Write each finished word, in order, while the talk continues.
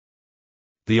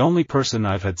The only person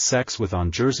I've had sex with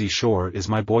on Jersey Shore is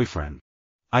my boyfriend.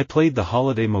 I played the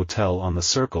Holiday Motel on the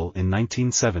Circle in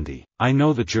 1970. I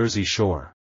know the Jersey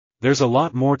Shore. There's a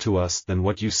lot more to us than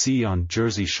what you see on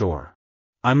Jersey Shore.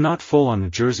 I'm not full on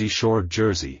Jersey Shore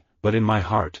Jersey, but in my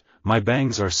heart, my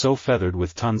bangs are so feathered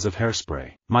with tons of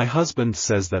hairspray. My husband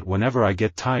says that whenever I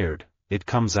get tired, it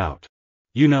comes out.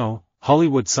 You know,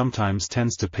 Hollywood sometimes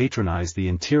tends to patronize the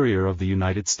interior of the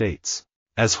United States.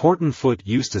 As Horton Foote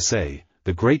used to say,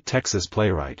 the great Texas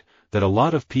playwright, that a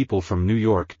lot of people from New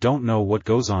York don't know what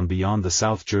goes on beyond the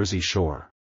South Jersey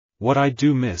Shore. What I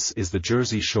do miss is the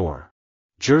Jersey Shore.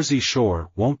 Jersey Shore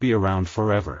won't be around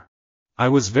forever. I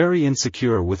was very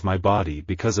insecure with my body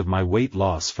because of my weight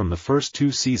loss from the first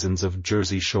 2 seasons of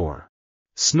Jersey Shore.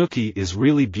 Snooki is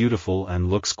really beautiful and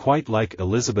looks quite like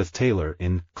Elizabeth Taylor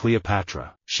in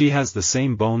Cleopatra. She has the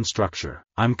same bone structure.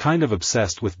 I'm kind of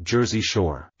obsessed with Jersey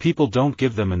Shore. People don't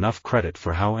give them enough credit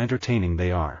for how entertaining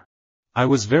they are. I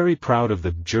was very proud of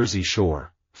the Jersey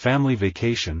Shore Family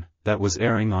Vacation that was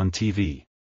airing on TV.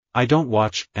 I don't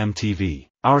watch MTV.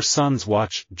 Our sons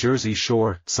watch Jersey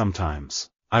Shore sometimes.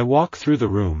 I walk through the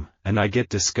room, and I get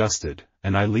disgusted,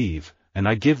 and I leave, and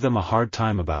I give them a hard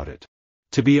time about it.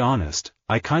 To be honest,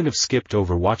 I kind of skipped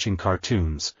over watching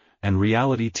cartoons, and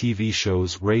reality TV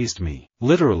shows raised me.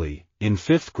 Literally, in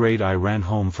 5th grade I ran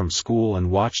home from school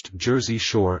and watched Jersey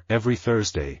Shore every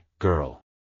Thursday, girl.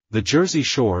 The Jersey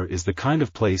Shore is the kind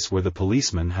of place where the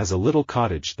policeman has a little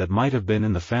cottage that might have been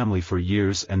in the family for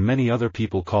years and many other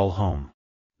people call home.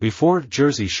 Before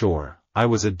Jersey Shore, I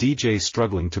was a DJ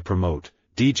struggling to promote,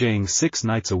 DJing 6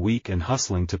 nights a week and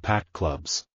hustling to packed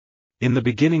clubs. In the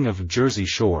beginning of Jersey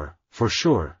Shore, for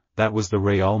sure, that was the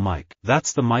Real mic.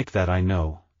 That's the mic that I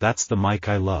know, that's the mic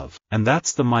I love, and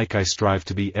that's the mic I strive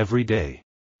to be every day.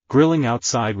 Grilling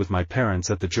outside with my parents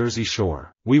at the Jersey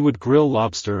Shore, we would grill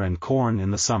lobster and corn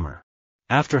in the summer.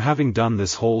 After having done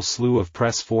this whole slew of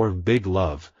press for Big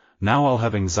Love, now I'll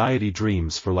have anxiety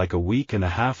dreams for like a week and a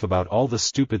half about all the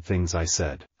stupid things I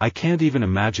said. I can't even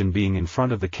imagine being in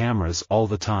front of the cameras all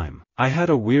the time. I had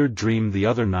a weird dream the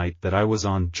other night that I was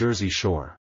on Jersey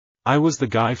Shore. I was the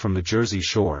guy from the Jersey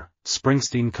Shore,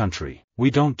 Springsteen Country.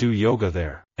 We don't do yoga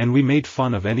there, and we made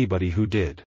fun of anybody who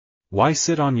did. Why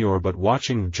sit on your butt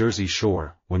watching Jersey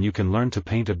Shore, when you can learn to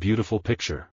paint a beautiful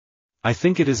picture? I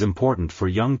think it is important for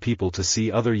young people to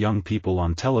see other young people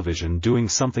on television doing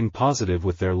something positive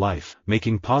with their life,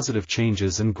 making positive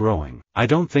changes and growing. I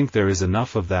don't think there is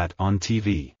enough of that on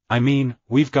TV. I mean,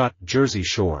 we've got Jersey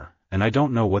Shore, and I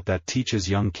don't know what that teaches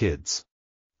young kids.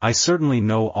 I certainly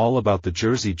know all about the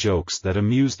Jersey jokes that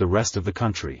amuse the rest of the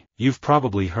country. You've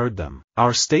probably heard them.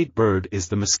 Our state bird is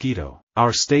the mosquito.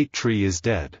 Our state tree is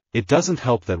dead. It doesn't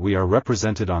help that we are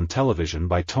represented on television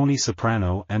by Tony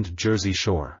Soprano and Jersey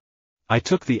Shore. I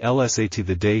took the LSAT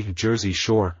the day Jersey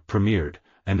Shore premiered,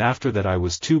 and after that I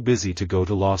was too busy to go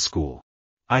to law school.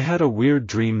 I had a weird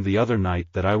dream the other night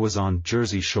that I was on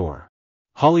Jersey Shore.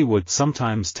 Hollywood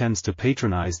sometimes tends to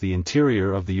patronize the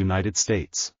interior of the United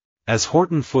States. As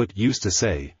Horton Foote used to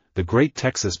say, the great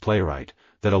Texas playwright,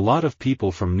 that a lot of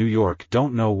people from New York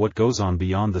don't know what goes on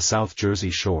beyond the South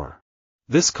Jersey Shore.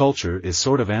 This culture is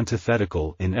sort of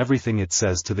antithetical in everything it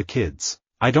says to the kids.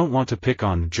 I don't want to pick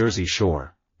on Jersey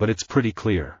Shore, but it's pretty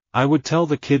clear. I would tell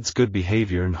the kids good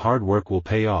behavior and hard work will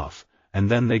pay off, and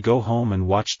then they go home and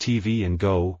watch TV and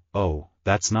go, oh,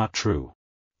 that's not true.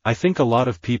 I think a lot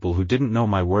of people who didn't know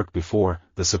my work before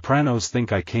The Sopranos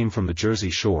think I came from the Jersey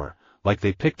Shore, like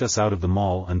they picked us out of the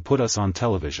mall and put us on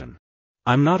television.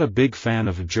 I'm not a big fan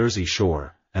of Jersey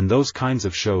Shore, and those kinds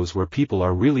of shows where people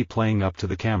are really playing up to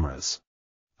the cameras.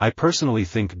 I personally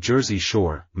think Jersey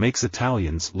Shore makes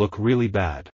Italians look really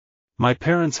bad. My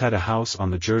parents had a house on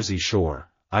the Jersey Shore.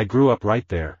 I grew up right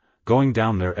there, going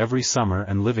down there every summer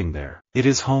and living there. It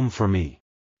is home for me.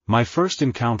 My first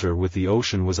encounter with the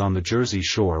ocean was on the Jersey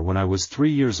Shore when I was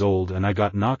 3 years old and I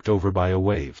got knocked over by a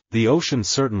wave. The ocean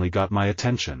certainly got my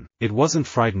attention. It wasn't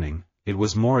frightening, it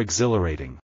was more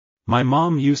exhilarating. My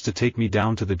mom used to take me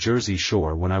down to the Jersey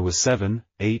Shore when I was 7,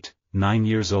 8, 9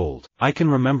 years old. I can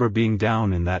remember being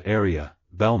down in that area,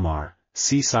 Belmar,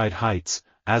 Seaside Heights,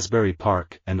 Asbury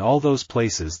Park, and all those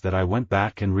places that I went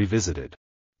back and revisited.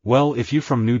 Well, if you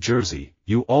from New Jersey,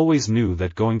 you always knew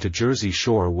that going to Jersey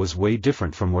Shore was way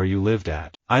different from where you lived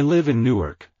at. I live in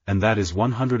Newark, and that is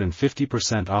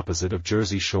 150% opposite of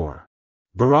Jersey Shore.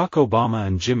 Barack Obama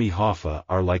and Jimmy Hoffa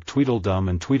are like Tweedledum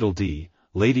and Tweedledee,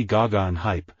 Lady Gaga and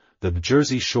Hype, the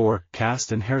Jersey Shore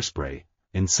cast and Hairspray,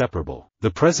 inseparable. The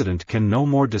president can no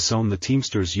more disown the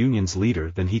Teamsters Union's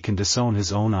leader than he can disown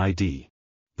his own ID.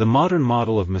 The modern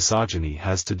model of misogyny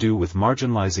has to do with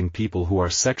marginalizing people who are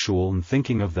sexual and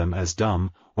thinking of them as dumb,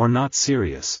 or not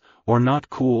serious, or not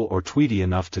cool or tweety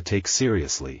enough to take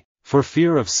seriously, for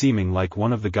fear of seeming like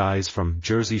one of the guys from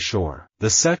Jersey Shore. The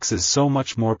sex is so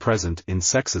much more present in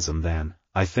sexism than,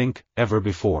 I think, ever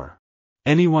before.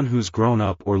 Anyone who's grown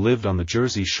up or lived on the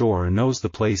Jersey Shore knows the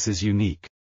place is unique.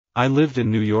 I lived in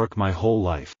New York my whole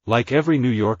life. Like every New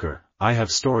Yorker, I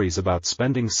have stories about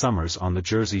spending summers on the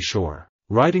Jersey Shore,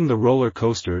 riding the roller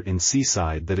coaster in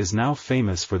Seaside that is now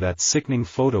famous for that sickening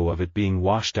photo of it being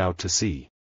washed out to sea.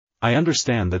 I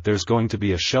understand that there's going to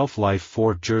be a shelf life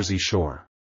for Jersey Shore.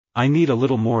 I need a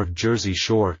little more Jersey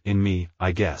Shore in me,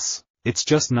 I guess. It's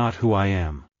just not who I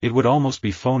am. It would almost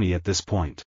be phony at this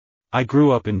point. I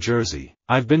grew up in Jersey.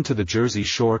 I've been to the Jersey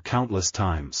Shore countless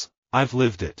times. I've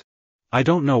lived it. I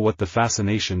don't know what the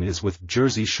fascination is with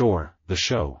Jersey Shore, the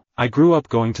show. I grew up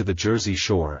going to the Jersey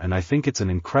Shore and I think it's an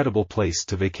incredible place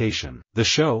to vacation. The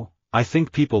show, I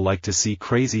think people like to see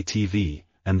crazy TV,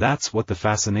 and that's what the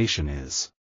fascination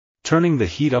is. Turning the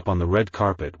heat up on the red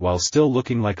carpet while still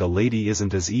looking like a lady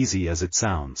isn't as easy as it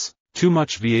sounds. Too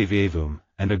much vavavoom,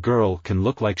 and a girl can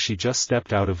look like she just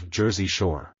stepped out of Jersey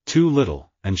Shore. Too little,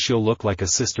 and she'll look like a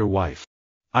sister wife.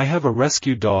 I have a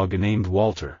rescue dog named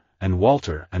Walter, and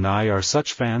Walter and I are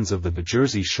such fans of the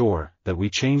Jersey Shore that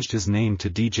we changed his name to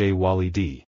DJ Wally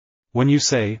D. When you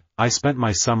say, I spent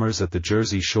my summers at the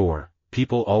Jersey Shore,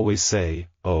 people always say,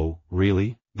 oh,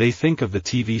 really? They think of the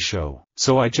TV show.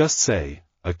 So I just say,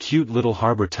 a cute little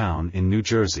harbor town in New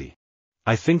Jersey.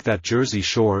 I think that Jersey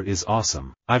Shore is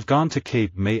awesome. I've gone to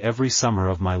Cape May every summer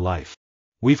of my life.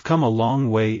 We've come a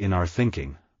long way in our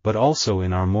thinking, but also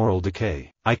in our moral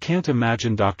decay. I can't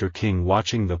imagine Dr. King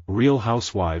watching The Real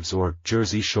Housewives or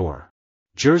Jersey Shore.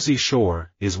 Jersey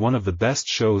Shore is one of the best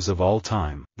shows of all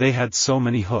time. They had so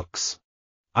many hooks.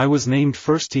 I was named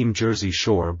First Team Jersey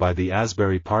Shore by the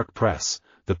Asbury Park Press,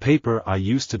 the paper I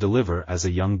used to deliver as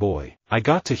a young boy. I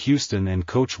got to Houston and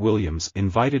Coach Williams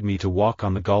invited me to walk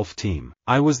on the golf team.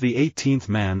 I was the 18th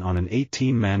man on an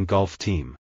 18-man golf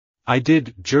team. I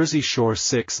did Jersey Shore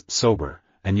 6 sober,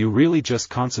 and you really just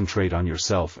concentrate on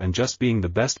yourself and just being the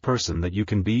best person that you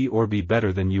can be or be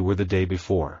better than you were the day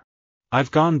before. I've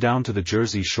gone down to the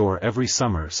Jersey Shore every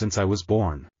summer since I was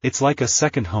born. It's like a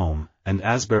second home, and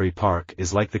Asbury Park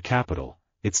is like the capital.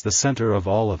 It's the center of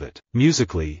all of it.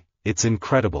 Musically, it's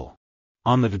incredible.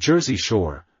 On the Jersey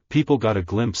Shore, people got a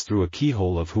glimpse through a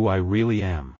keyhole of who I really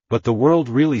am. But the world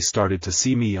really started to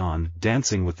see me on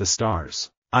Dancing with the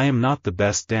Stars. I am not the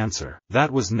best dancer. That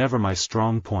was never my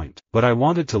strong point. But I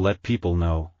wanted to let people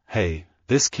know, hey,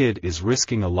 this kid is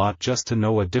risking a lot just to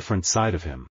know a different side of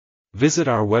him. Visit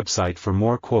our website for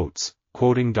more quotes,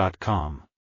 quoting.com.